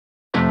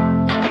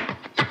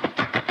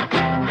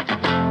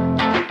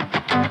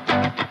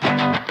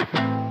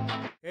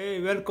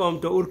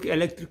welcome to Urk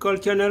Electrical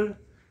Channel.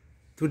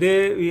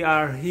 Today we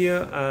are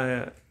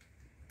here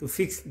to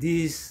fix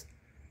this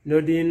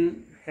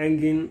Modine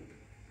hanging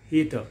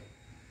heater.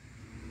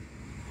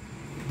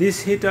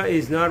 This heater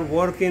is not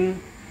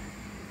working.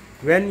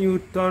 When you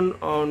turn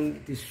on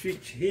the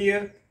switch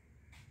here,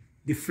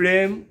 the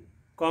flame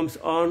comes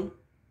on,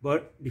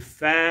 but the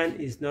fan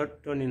is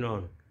not turning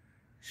on.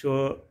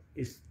 So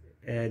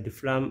the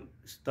flame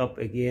stop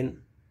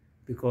again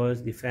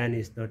because the fan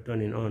is not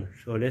turning on.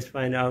 So let's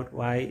find out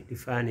why the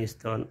fan is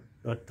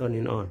not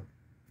turning on.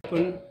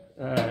 Open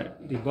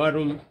the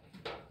bottom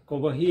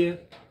cover here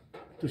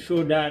to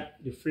show that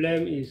the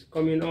flame is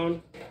coming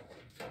on,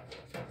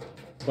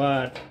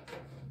 but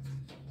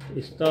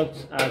it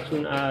stops as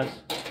soon as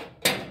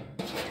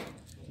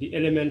the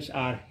elements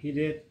are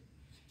heated.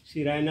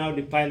 See, right now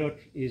the pilot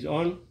is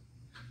on.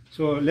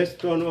 So let's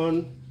turn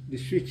on the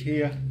switch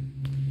here.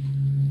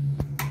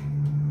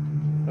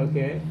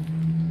 Okay,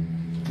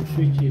 the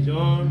switch is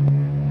on.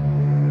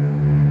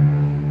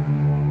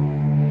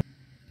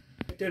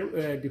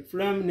 The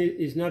flame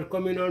is not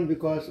coming on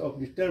because of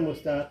the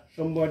thermostat.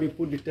 Somebody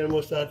put the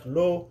thermostat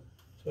low.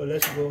 So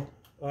let's go.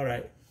 All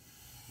right,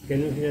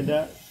 can you hear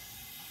that?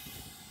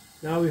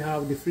 Now we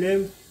have the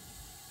flame,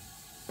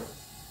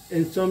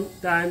 and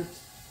sometimes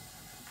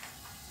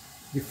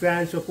the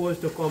fan is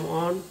supposed to come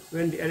on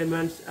when the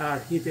elements are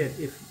heated.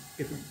 If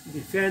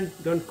the fan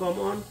don't come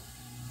on,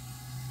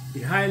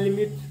 the high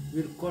limit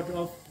will cut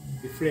off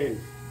the flame.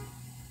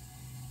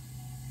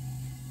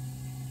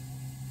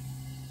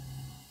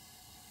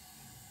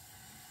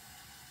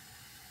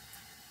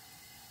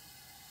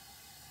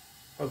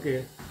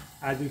 Okay,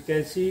 as you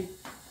can see,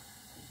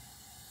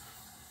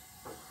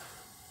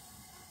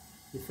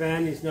 the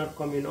fan is not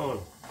coming on.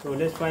 So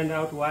let's find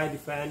out why the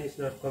fan is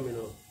not coming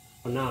on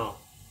for now.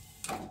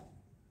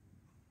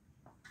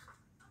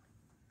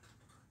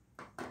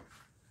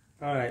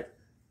 All right,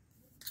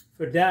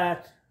 for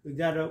that we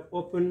gotta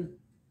open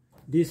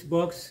this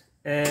box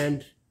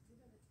and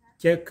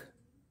check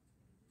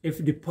if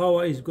the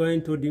power is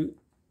going to the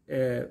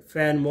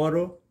fan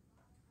motor.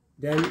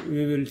 Then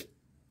we will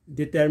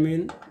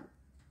determine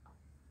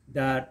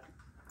that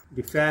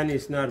the fan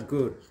is not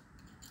good.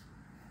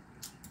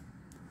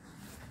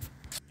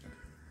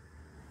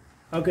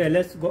 Okay,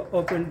 let's go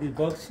open the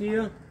box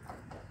here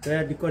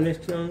where the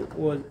connection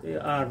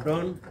are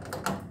done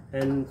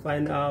and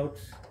find out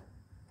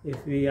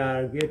if we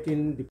are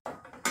getting the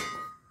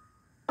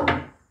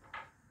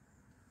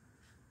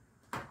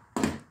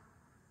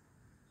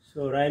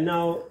So right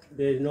now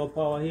there is no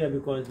power here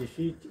because the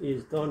switch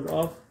is turned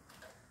off.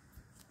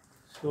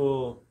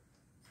 So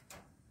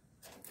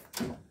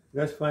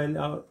let's find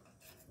out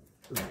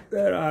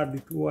where are the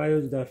two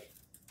wires that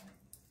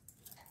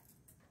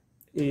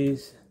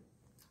is.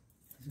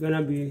 It's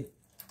gonna be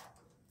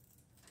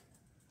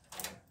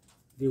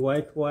the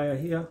white wire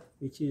here,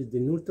 which is the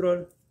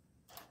neutral,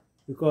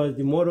 because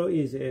the motor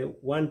is a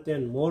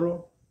 110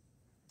 motor,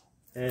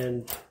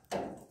 and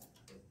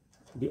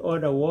the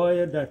other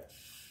wire that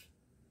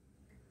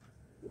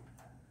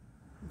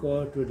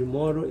go to the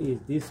motor is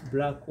this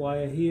black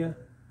wire here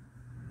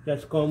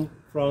that comes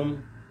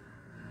from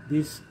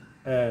this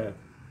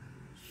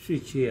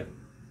switch here.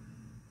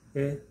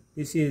 Okay,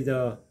 this is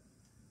the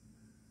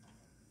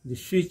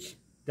switch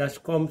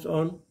that comes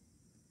on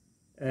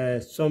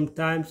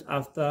sometimes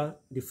after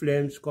the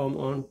flames come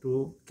on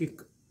to kick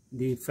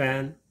the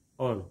fan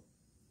on.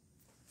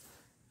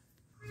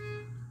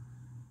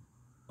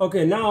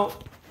 Okay, now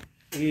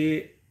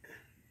we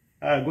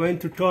are going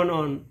to turn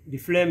on the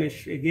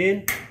flames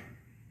again,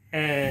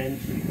 and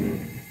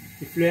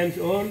the flames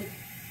on.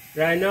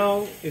 Right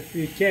now, if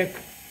you check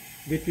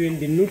between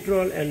the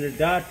neutral and the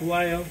dot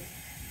wire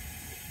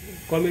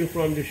coming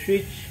from the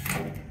switch,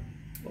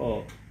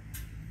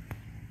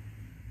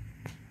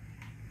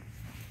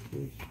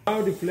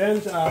 now the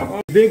flames are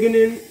on.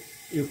 Beginning,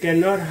 you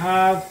cannot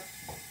have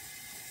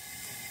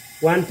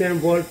 110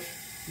 volts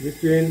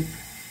between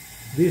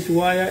this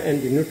wire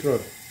and the neutral.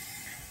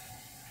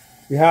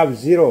 You have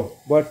 0,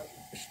 but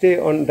stay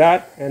on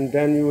that, and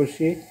then you will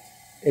see.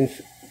 And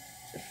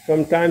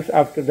sometimes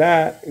after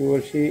that, you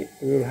will see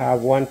you will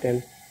have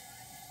 110.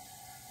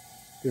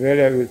 The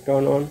relay will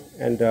turn on,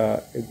 and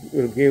it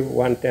will give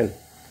 110.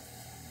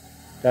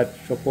 That's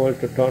supposed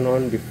to turn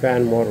on the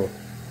fan motor.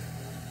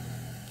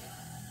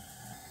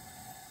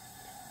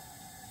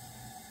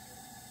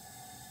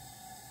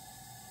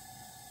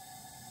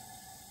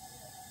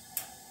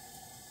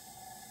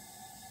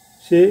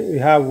 See, we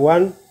have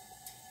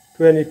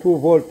 122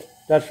 volts.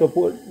 That's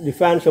the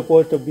fan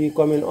supposed to be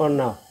coming on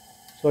now.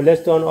 So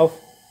let's turn off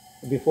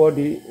before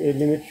the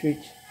limit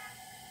switch,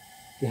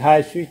 the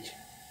high switch,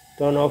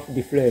 turn off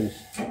the flames.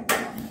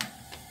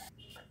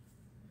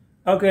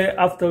 Okay,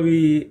 after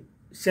we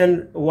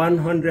send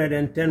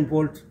 110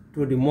 volts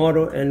to the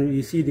motor and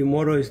you see the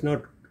motor is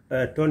not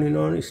turning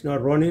on, it's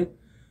not running,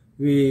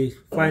 we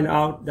find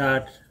out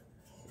that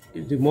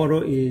the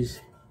motor is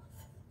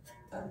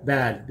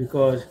bad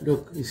because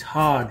look, it's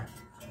hard.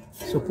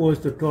 It's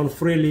supposed to turn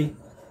freely,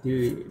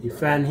 the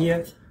fan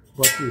here,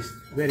 but it's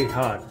very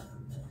hard.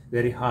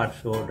 very hard,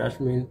 so that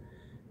means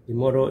the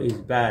motor is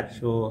bad,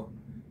 so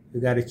you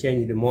got to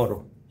change the motor.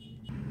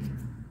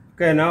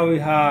 Okay, now we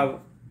have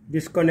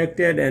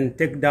disconnected and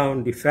take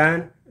down the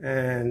fan,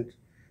 and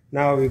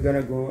now we're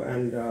gonna go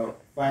and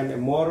find a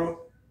motor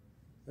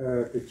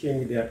to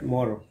change that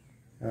motor.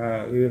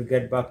 We will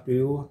get back to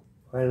you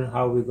on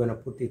how we're gonna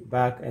put it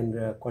back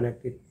and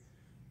connect it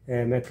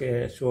and make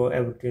sure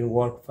everything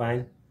work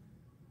fine.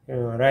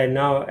 Right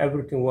now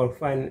everything works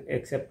fine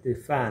except the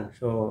fan,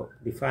 so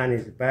the fan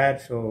is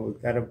bad, so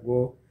we gotta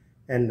go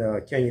and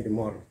change the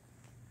motor.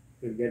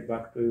 We'll get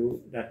back to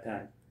you that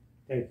time.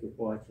 Thank you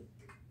for watching.